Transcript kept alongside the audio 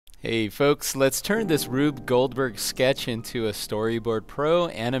Hey folks, let's turn this Rube Goldberg sketch into a Storyboard Pro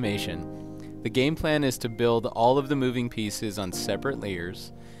animation. The game plan is to build all of the moving pieces on separate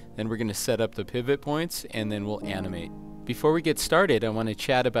layers, then we're going to set up the pivot points, and then we'll animate. Before we get started, I want to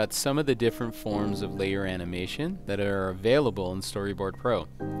chat about some of the different forms of layer animation that are available in Storyboard Pro.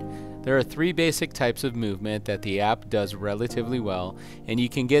 There are three basic types of movement that the app does relatively well, and you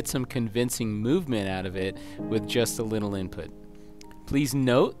can get some convincing movement out of it with just a little input. Please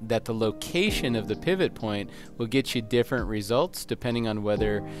note that the location of the pivot point will get you different results depending on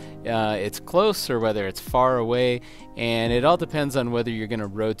whether it's close or whether it's far away, and it all depends on whether you're going to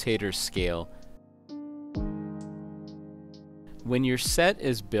rotate or scale. When your set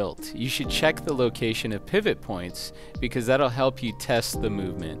is built, you should check the location of pivot points because that'll help you test the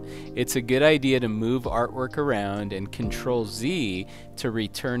movement. It's a good idea to move artwork around and Control Z to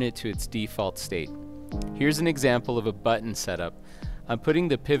return it to its default state. Here's an example of a button setup. I'm putting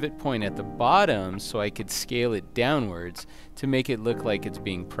the pivot point at the bottom so I could scale it downwards to make it look like it's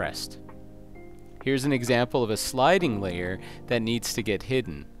being pressed. Here's an example of a sliding layer that needs to get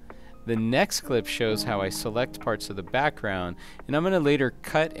hidden. The next clip shows how I select parts of the background, and I'm going to later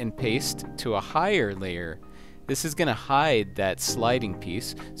cut and paste to a higher layer. This is going to hide that sliding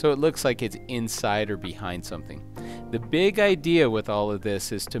piece so it looks like it's inside or behind something. The big idea with all of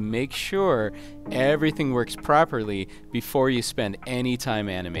this is to make sure everything works properly before you spend any time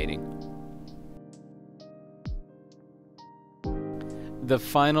animating. The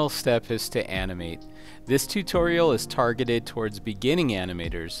final step is to animate. This tutorial is targeted towards beginning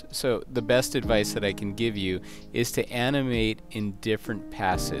animators, so the best advice that I can give you is to animate in different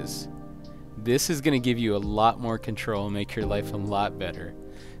passes. This is going to give you a lot more control and make your life a lot better.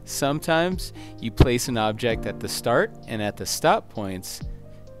 Sometimes you place an object at the start and at the stop points,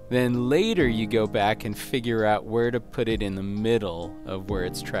 then later you go back and figure out where to put it in the middle of where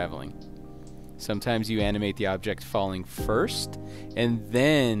it's traveling. Sometimes you animate the object falling first, and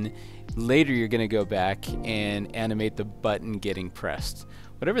then later you're going to go back and animate the button getting pressed.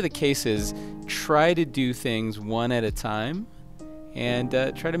 Whatever the case is, try to do things one at a time and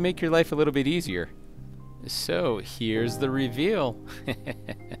try to make your life a little bit easier. So here's the reveal.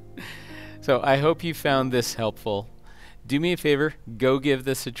 So I hope you found this helpful. Do me a favor, go give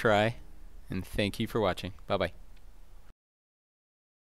this a try, and thank you for watching. Bye-bye.